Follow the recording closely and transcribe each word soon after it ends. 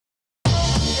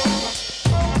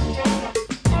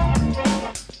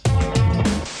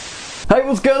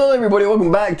what's going on everybody? Welcome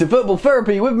back to Football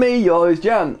Therapy with me, your host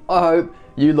Jan. I hope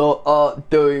you lot are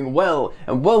doing well,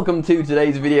 and welcome to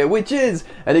today's video, which is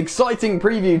an exciting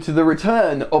preview to the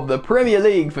return of the Premier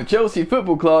League for Chelsea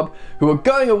Football Club, who are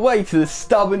going away to the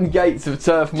stubborn gates of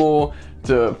Turf Moor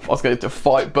to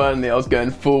fight Burnley. I was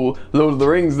going full Lord of the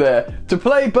Rings there, to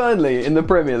play Burnley in the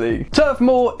Premier League. Turf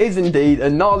Moor is indeed a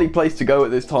gnarly place to go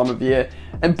at this time of year,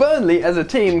 and Burnley as a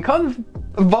team kind of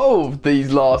evolved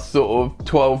these last sort of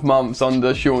 12 months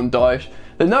under Sean Dyche.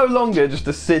 They're no longer just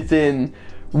a sit-in,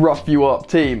 rough you up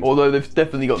team, although they've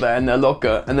definitely got that in their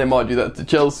locker, and they might do that to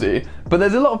Chelsea. But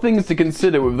there's a lot of things to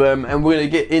consider with them, and we're going to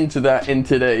get into that in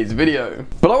today's video.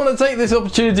 But I want to take this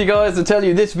opportunity, guys, to tell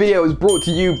you this video is brought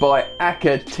to you by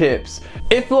Acca Tips.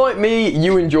 If, like me,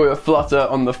 you enjoy a flutter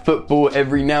on the football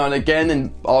every now and again,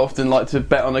 and I often like to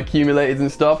bet on accumulators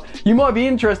and stuff, you might be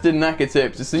interested in Acca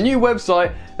Tips. It's a new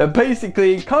website that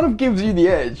basically kind of gives you the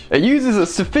edge. It uses a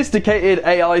sophisticated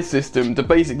AI system to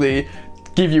basically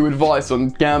give you advice on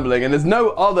gambling, and there's no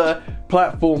other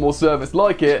platform or service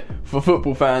like it for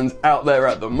football fans out there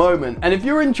at the moment. And if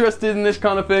you're interested in this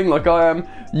kind of thing like I am,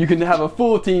 you can have a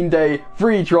 14-day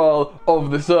free trial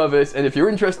of the service, and if you're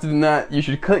interested in that, you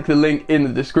should click the link in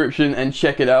the description and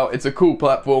check it out. It's a cool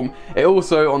platform. It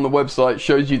also on the website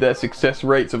shows you their success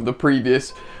rates of the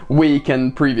previous week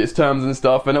and previous terms and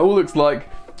stuff, and it all looks like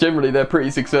generally they're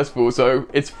pretty successful, so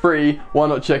it's free. Why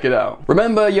not check it out?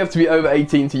 Remember, you have to be over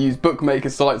 18 to use bookmaker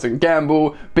sites and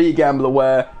gamble, be gamble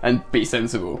aware, and be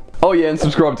sensible. Oh yeah, and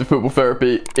subscribe to Football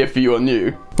Therapy if you are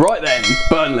new. Right then,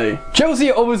 Burnley. Chelsea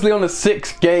are obviously on a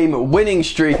 6-game winning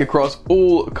streak across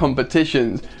all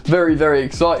competitions. Very, very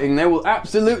exciting. They will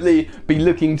absolutely be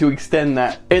looking to extend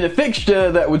that in a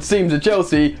fixture that would seem to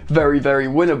Chelsea very, very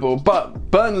winnable. But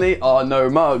Burnley are no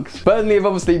mugs. Burnley have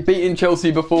obviously beaten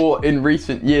Chelsea before in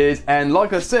recent years, and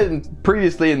like I said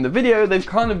previously in the video, they've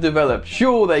kind of developed.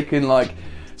 Sure, they can like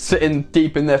sit in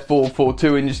deep in their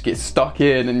 4-4-2 and just get stuck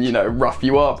in and, you know, rough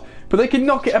you up, but they can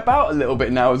knock it about a little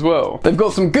bit now as well. They've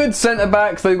got some good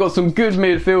centre-backs, they've got some good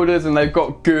midfielders, and they've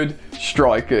got good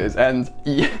strikers. And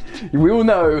we all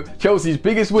know Chelsea's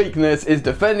biggest weakness is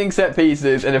defending set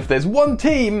pieces, and if there's one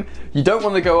team you don't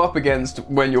want to go up against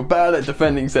when you're bad at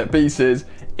defending set pieces,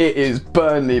 it is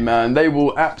Burnley, man. They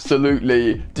will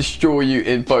absolutely destroy you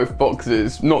in both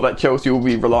boxes. Not that Chelsea will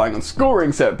be relying on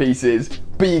scoring set pieces,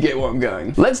 but you get where I'm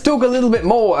going. Let's talk a little bit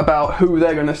more about who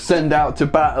they're going to send out to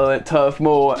battle at Turf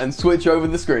Moor and switch over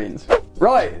the screens.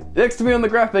 Right, next to me on the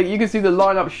graphic, you can see the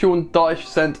lineup Sean Dyche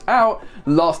sent out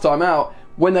last time out,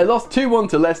 when they lost 2-1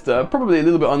 to Leicester. Probably a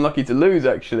little bit unlucky to lose,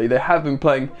 actually. They have been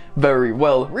playing very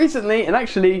well recently, and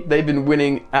actually they've been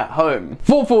winning at home.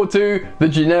 4-4-2, the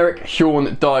generic Sean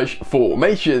Dyche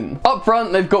formation. Up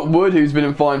front, they've got Wood, who's been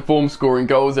in fine form scoring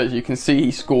goals. As you can see,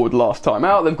 he scored last time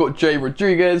out. They've got Jay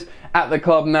Rodriguez at the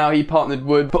club now, he partnered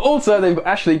Wood. But also they've got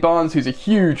Ashley Barnes, who's a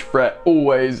huge threat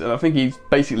always, and I think he's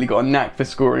basically got a knack for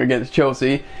scoring against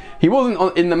Chelsea. He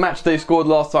wasn't in the match they scored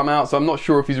last time out, so I'm not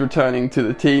sure if he's returning to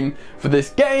the team for this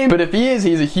game. But if he is,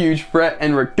 he's a huge threat,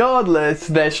 and regardless,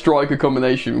 their striker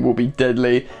combination will be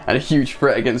deadly and a huge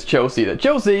threat against Chelsea that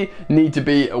Chelsea need to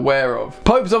be aware of.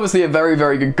 Pope's obviously a very,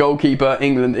 very good goalkeeper,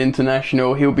 England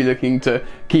international. He'll be looking to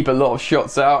keep a lot of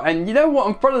shots out. And you know what?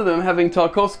 In front of them, having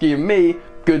Tarkowski and me,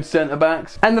 good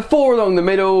centre-backs. And the four along the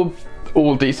middle,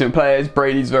 all decent players.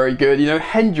 Brady's very good. You know,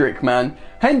 Hendrick, man.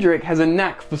 Hendrick has a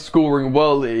knack for scoring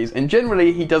worldies, and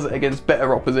generally he does it against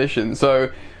better opposition. So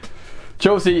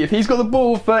Chelsea, if he's got the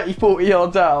ball 30-40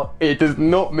 yards out, it does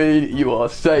not mean you are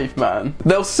safe, man.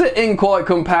 They'll sit in quite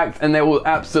compact, and they will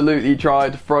absolutely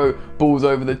try to throw balls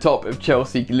over the top if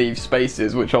Chelsea leave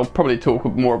spaces, which I'll probably talk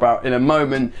more about in a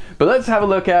moment. But let's have a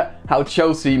look at how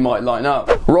Chelsea might line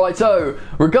up. Righto,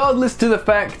 regardless to the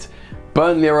fact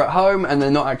Burnley are at home and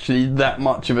they're not actually that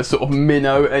much of a sort of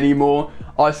minnow anymore,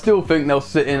 I still think they'll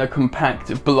sit in a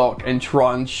compact block and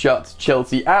try and shut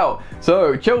Chelsea out.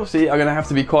 So Chelsea are going to have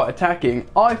to be quite attacking.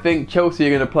 I think Chelsea are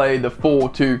going to play the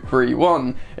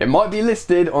 4-2-3-1. It might be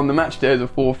listed on the match day as a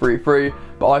 4-3-3,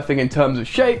 but I think in terms of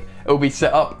shape, it will be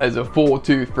set up as a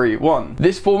 4-2-3-1.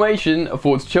 This formation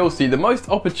affords Chelsea the most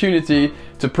opportunity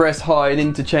to press high and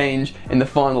interchange in the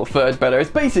final third better. It's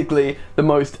basically the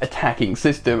most attacking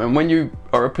system, and when you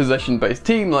are a possession-based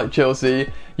team like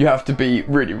Chelsea, you have to be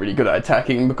really, really good at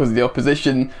attacking because the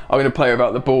opposition are going to play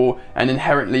without the ball and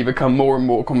inherently become more and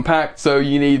more compact, so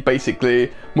you need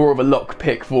basically more of a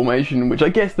lock-pick formation, which I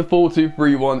guess the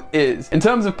 4-2-3-1 is. In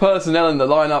terms of personnel in the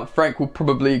lineup, Frank will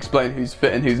probably explain who's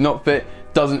fit and who's not fit.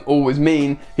 Doesn't always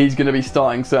mean he's going to be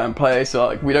starting certain players, so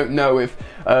like, we don't know if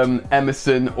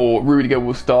Emerson or Rudiger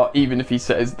will start even if he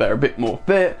says they're a bit more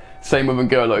fit. Same with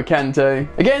N'Golo Kante.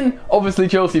 Again, obviously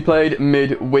Chelsea played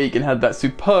mid-week and had that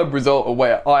superb result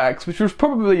away at Ajax, which was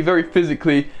probably very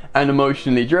physically and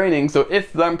emotionally draining. So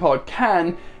if Lampard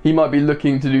can, he might be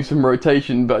looking to do some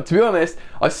rotation. But to be honest,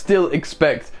 I still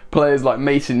expect players like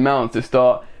Mason Mount to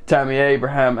start, Tammy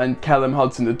Abraham and Callum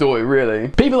Hudson-Odoi, really.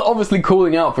 People are obviously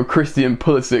calling out for Christian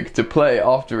Pulisic to play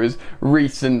after his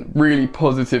recent really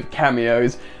positive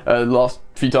cameos. The last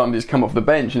few times he's come off the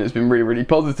bench and it's been really, really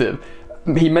positive.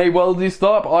 He may well do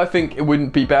start, but I think it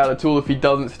wouldn't be bad at all if he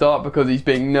doesn't start because he's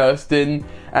being nursed in.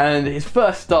 And his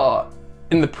first start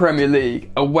in the Premier League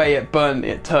away at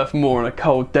Burnley at Turf Moor on a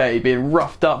cold day, being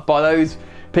roughed up by those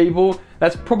people,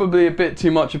 that's probably a bit too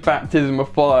much of baptism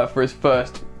of fire for his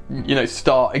first, you know,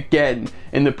 start again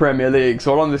in the Premier League.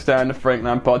 So I'll understand if Frank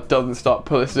Lampard doesn't start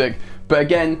Pulisic, but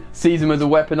again, sees him as a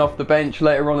weapon off the bench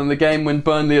later on in the game when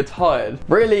Burnley are tired.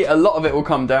 Really, a lot of it will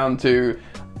come down to,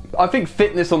 I think,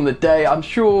 fitness on the day. I'm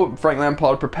sure Frank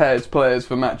Lampard prepares players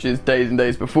for matches days and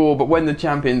days before, but when the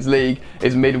Champions League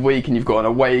is midweek and you've got an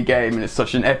away game and it's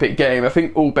such an epic game, I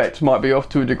think all bets might be off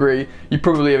to a degree. You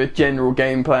probably have a general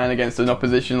game plan against an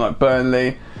opposition like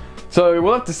Burnley. So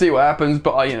we'll have to see what happens,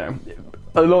 but you know,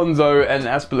 Alonso and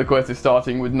Azpilicueta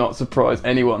starting would not surprise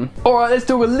anyone. Alright, let's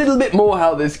talk a little bit more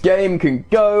how this game can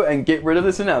go and get rid of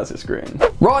this analysis screen.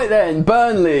 Right then,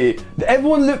 Burnley.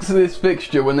 Everyone looks at this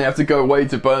fixture when they have to go away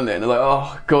to Burnley and they're like,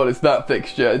 oh god, it's that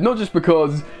fixture. Not just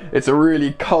because it's a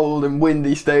really cold and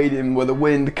windy stadium where the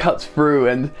wind cuts through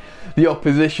and the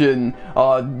opposition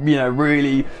are, you know,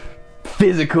 really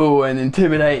physical and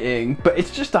intimidating, but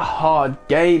it's just a hard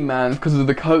game, man, because of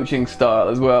the coaching style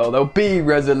as well. They'll be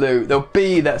resolute, they'll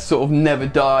be that sort of never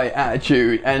die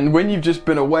attitude, and when you've just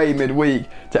been away midweek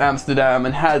to Amsterdam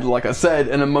and had, like I said,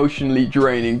 an emotionally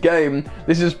draining game,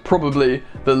 this is probably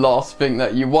the last thing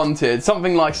that you wanted.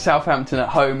 Something like Southampton at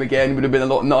home again would have been a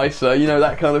lot nicer, you know,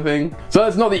 that kind of thing. So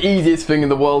it's not the easiest thing in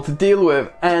the world to deal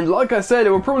with, and like I said, it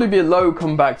will probably be a low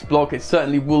compact block. It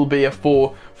certainly will be a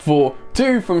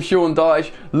 4-4-2 from Sean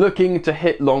Dyche, looking to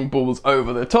hit long balls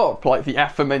over the top, like the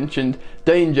aforementioned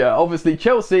danger. Obviously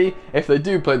Chelsea, if they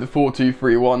do play the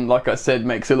 4-2-3-1, like I said,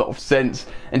 makes a lot of sense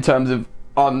in terms of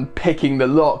unpicking the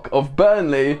lock of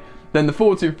Burnley. Then the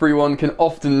 4-2-3-1 can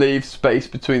often leave space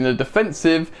between the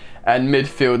defensive and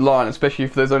midfield line, especially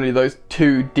if there's only those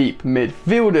two deep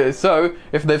midfielders. So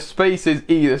if there's spaces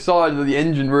either side of the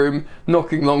engine room,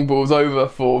 knocking long balls over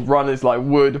for runners like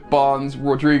Wood, Barnes,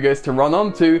 Rodriguez to run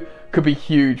onto could be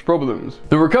huge problems.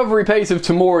 The recovery pace of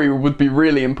Tomori would be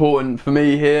really important for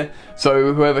me here.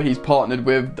 So whoever he's partnered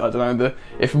with, I don't know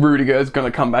if Rudiger is going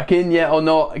to come back in yet or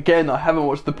not. Again, I haven't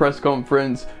watched the press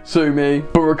conference, sue me.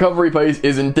 But recovery pace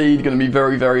is indeed going to be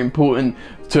very, very important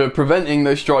to preventing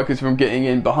those strikers from getting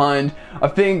in behind. I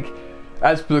think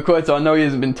Azpilicueta, I know he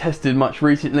hasn't been tested much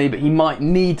recently, but he might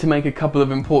need to make a couple of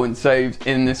important saves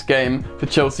in this game for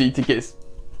Chelsea to get,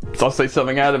 I'll say,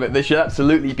 something out of it. They should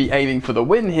absolutely be aiming for the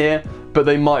win here, but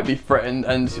they might be threatened,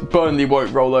 and Burnley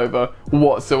won't roll over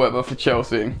whatsoever for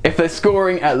Chelsea. If they're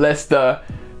scoring at Leicester,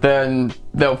 then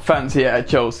they'll fancy it at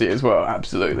Chelsea as well,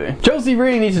 absolutely. Chelsea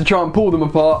really needs to try and pull them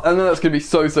apart, and that's going to be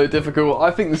so difficult.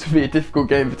 I think this will be a difficult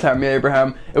game for Tammy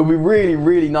Abraham. It will be really,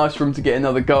 really nice for him to get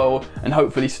another goal and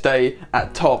hopefully stay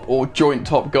at top or joint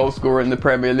top goal scorer in the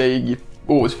Premier League. You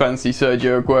always fancy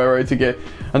Sergio Aguero to get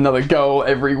another goal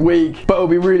every week, but it'll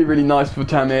be really, really nice for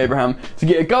Tammy Abraham to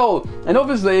get a goal. And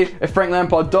obviously, if Frank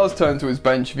Lampard does turn to his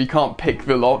bench, if he can't pick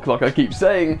the lock, like I keep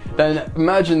saying, then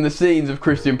imagine the scenes if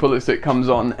Christian Pulisic comes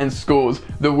on and scores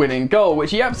the winning goal,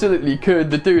 which he absolutely could.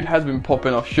 The dude has been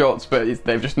popping off shots, but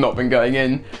they've just not been going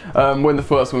in. When the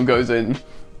first one goes in,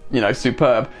 you know,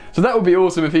 superb. So that would be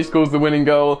awesome if he scores the winning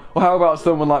goal. Or how about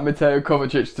someone like Mateo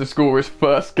Kovacic to score his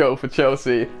first goal for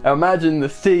Chelsea? Imagine the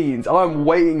scenes. I'm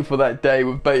waiting for that day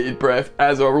with bated breath,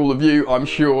 as are all of you, I'm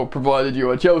sure, provided you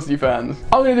are Chelsea fans.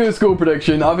 I'm going to do a score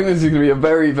prediction. I think this is going to be a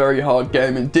very, very hard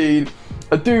game indeed.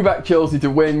 I do back Chelsea to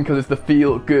win because it's the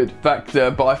feel-good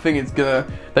factor, but I think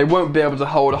they won't be able to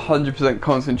hold 100%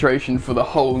 concentration for the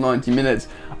whole 90 minutes.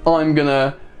 I'm going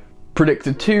to predict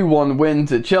a 2-1 win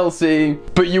to Chelsea,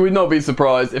 but you would not be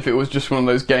surprised if it was just one of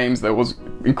those games that was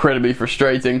incredibly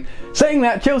frustrating. Saying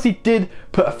that, Chelsea did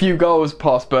put a few goals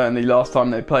past Burnley last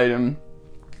time they played them.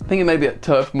 I think it may be at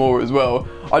Turf Moor as well.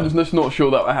 I'm just not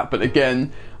sure that will happen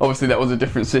again. Obviously that was a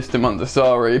different system under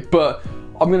Sarri, but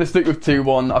I'm going to stick with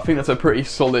 2-1. I think that's a pretty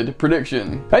solid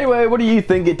prediction. Anyway, what do you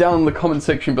think? Get down in the comment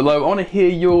section below. I want to hear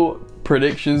your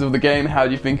predictions of the game. How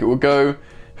do you think it will go?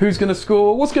 Who's going to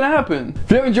score? What's going to happen? If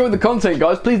you have enjoyed the content,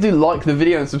 guys, please do like the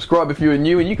video and subscribe if you are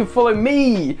new. And you can follow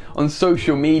me on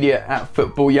social media at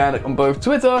Football Yannick on both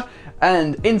Twitter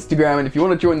and Instagram. And if you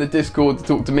want to join the Discord to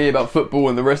talk to me about football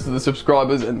and the rest of the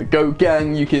subscribers and the Go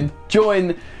Gang, you can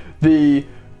join the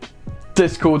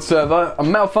Discord server. I'm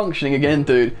malfunctioning again,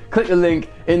 dude. Click the link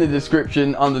in the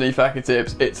description underneath Hacker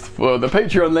Tips. It's for the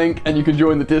Patreon link and you can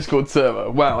join the Discord server.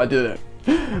 Wow, I did it.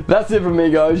 That's it from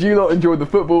me, guys. You lot enjoyed the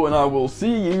football and I will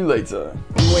see you later.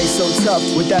 You ain't so tough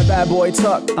with that bad boy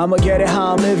tuck. I'ma get it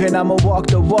how I'm living, I'ma walk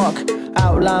the walk.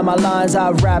 Outline my lines,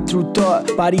 I rap through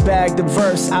thought. Body bag the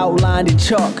verse, outlined in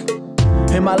chalk.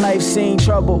 In my life seen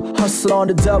trouble, hustle on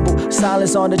the double.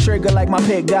 Silence on the trigger like my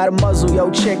pick got a muzzle. Yo,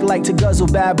 chick like to guzzle,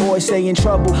 bad boy stay in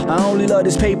trouble. I only love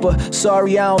this paper,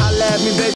 sorry I don't. I laugh me, baby.